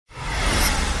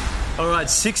All right,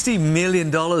 $60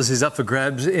 million is up for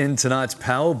grabs in tonight's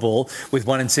Powerball, with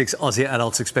 1 in 6 Aussie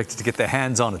adults expected to get their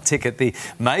hands on a ticket. The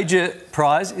major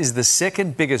prize is the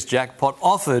second biggest jackpot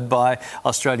offered by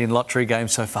Australian lottery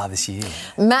games so far this year.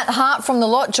 Matt Hart from the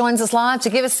Lott joins us live to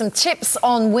give us some tips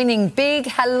on winning big.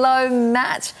 Hello,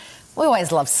 Matt. We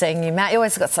always love seeing you, Matt. You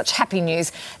always got such happy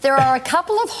news. There are a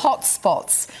couple of hot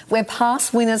spots where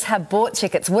past winners have bought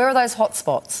tickets. Where are those hot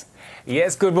spots?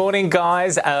 Yes, good morning,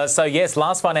 guys.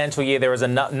 Last financial year, there was a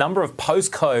number of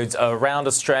postcodes around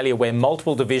Australia where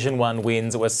multiple Division 1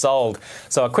 wins were sold.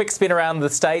 So a quick spin around the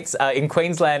states. In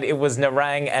Queensland, it was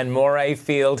Nerang and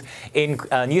Morayfield. In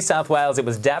New South Wales, it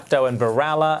was Dapto and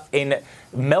Baralla. In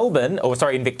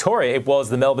Victoria, it was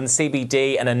the Melbourne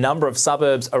CBD and a number of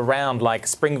suburbs around like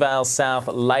Springvale South,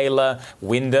 Layla,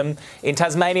 Wyndham. In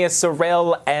Tasmania,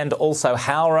 Sorell and also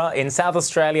Howrah. In South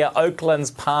Australia,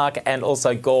 Oaklands Park and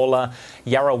also Gawler,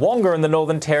 Yarrawonga in the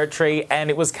Northern Territory. And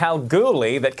it was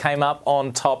Kalgoorlie that came up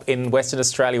on top in Western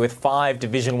Australia with 5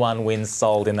 Division 1 wins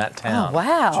sold in that town. Oh,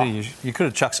 wow. Gee, you could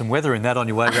have chucked some weather in that on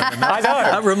your way around the map.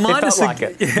 I know. Remind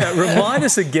Remind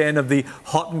us again of the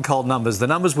hot and cold numbers, the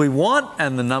numbers we want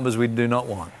and the numbers we do not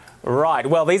want. Right.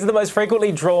 Well, these are the most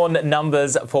frequently drawn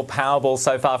numbers for Powerball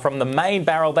so far. From the main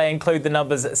barrel, they include the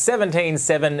numbers 17,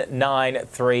 7, 9,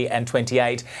 3 and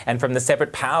 28. And from the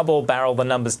separate Powerball barrel, the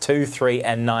numbers 2, 3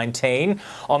 and 19.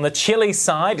 On the chilly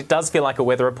side, it does feel like a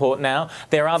weather report now.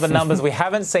 There are the numbers we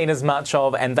haven't seen as much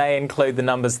of, and they include the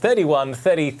numbers 31,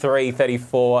 33,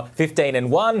 34, 15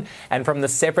 and 1. And from the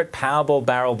separate Powerball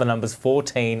barrel, the numbers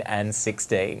 14 and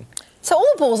 16. So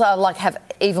all balls are have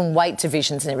even weight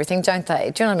divisions and everything, don't they?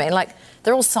 Do you know what I mean?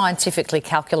 They're all scientifically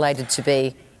calculated to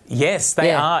be. Yes,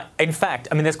 they are. In fact,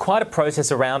 there's quite a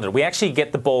process around it. We actually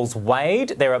get the balls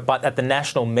weighed. But at the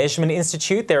National Measurement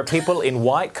Institute, there are people in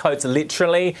white coats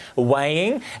literally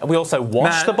weighing. And we also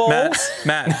wash the balls.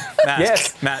 Matt,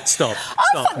 yes. Matt, stop.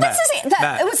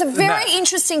 It was a very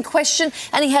interesting question,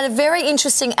 and he had a very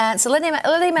interesting answer. Let him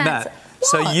answer.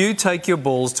 So you take your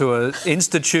balls to an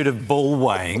institute of bull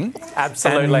weighing.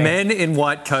 Absolutely. And men in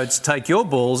white coats take your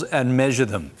balls and measure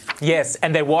them. Yes,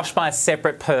 and they're washed by a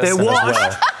separate person They're washed.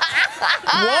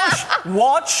 as well.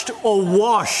 Watched or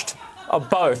washed? Oh,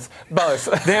 both.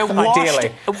 They're washed.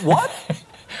 Ideally. What?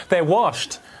 They're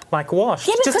washed. Washed.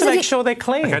 Yeah, just to make sure they're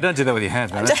clean. Okay, don't do that with your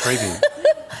hands, man. That's creepy.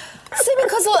 See,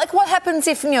 because what happens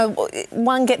if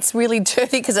one gets really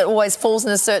dirty because it always falls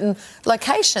in a certain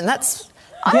location?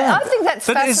 I think that's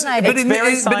fascinating. It's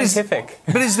very scientific.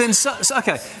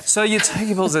 So you take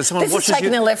your balls there. Someone this is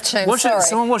taking a left turn, sorry.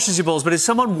 Someone washes your balls, but is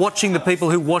someone watching the people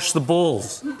who wash the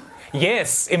balls?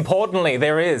 Yes, importantly,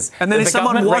 there is. And then is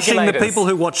someone washing the people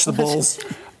who watch the balls?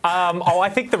 I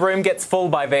think the room gets full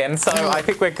by then, so I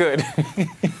think we're good.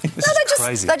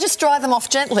 Crazy. They just dry them off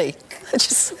gently.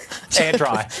 Air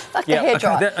dry. Like a hair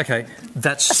dryer. Okay,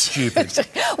 that's stupid.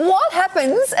 What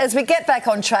happens, as we get back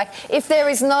on track, if there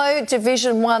is no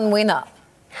Division 1 winner?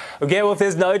 Okay, well, if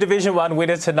there's no Division 1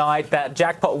 winner tonight, that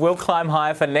jackpot will climb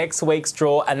higher for next week's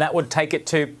draw, and that would take it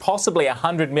to possibly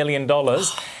 $100 million.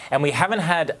 And we haven't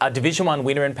had a Division 1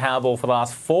 winner in Powerball for the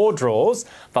last 4 draws.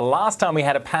 The last time we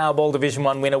had a Powerball Division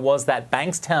 1 winner was that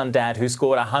Bankstown dad who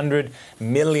scored $100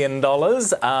 million,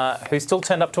 who still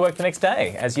turned up to work the next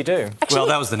day, as you do. Actually, well,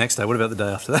 that was the next day. What about the day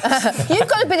after that? You've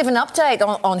got a bit of an update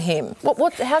on him.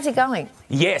 How's he going?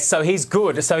 Yes, so he's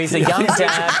good. So he's a young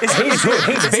dad. He's good.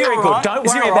 He's very good. Don't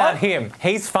worry about him.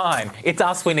 He's fine. It's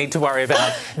us we need to worry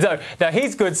about. No,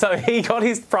 he's good. So he got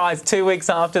his prize 2 weeks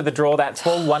after the draw. That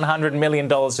full $100 million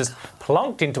just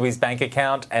plonked into his bank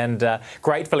account and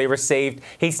gratefully received.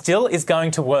 He still is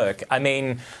going to work.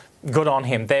 Good on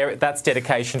him. That's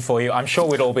dedication for you. I'm sure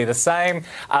we'd all be the same.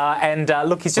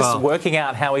 Look, he's just working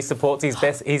out how he supports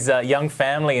his young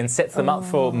family and sets them up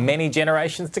for many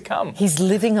generations to come. He's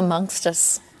living amongst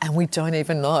us, and we don't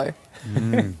even know.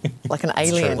 Like an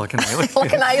alien. Like an alien.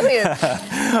 Like an alien.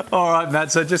 All right,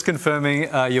 Matt, so just confirming,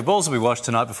 your balls will be washed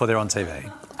tonight before they're on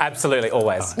TV. Absolutely,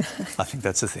 always. I think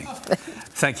that's the thing.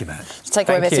 Thank you, Matt.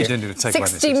 Takeaway message.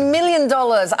 $60 million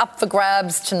up for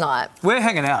grabs tonight. We're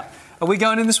hanging out. Are we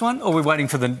going in this one, or are we waiting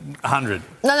for the 100?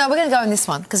 No, we're going to go in this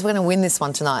one because we're going to win this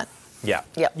one tonight. Yeah.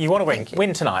 Yep. You want to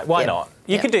win tonight? Why not?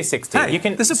 You can do 60. Hey,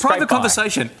 this is a private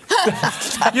conversation.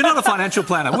 You're not a financial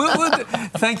planner.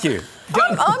 Thank you.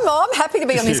 I'm happy to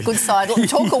be on this good side.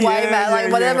 Talk away,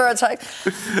 man. Whatever it takes.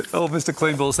 Oh, Mr.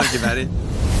 Clean Balls. Thank you, Matty.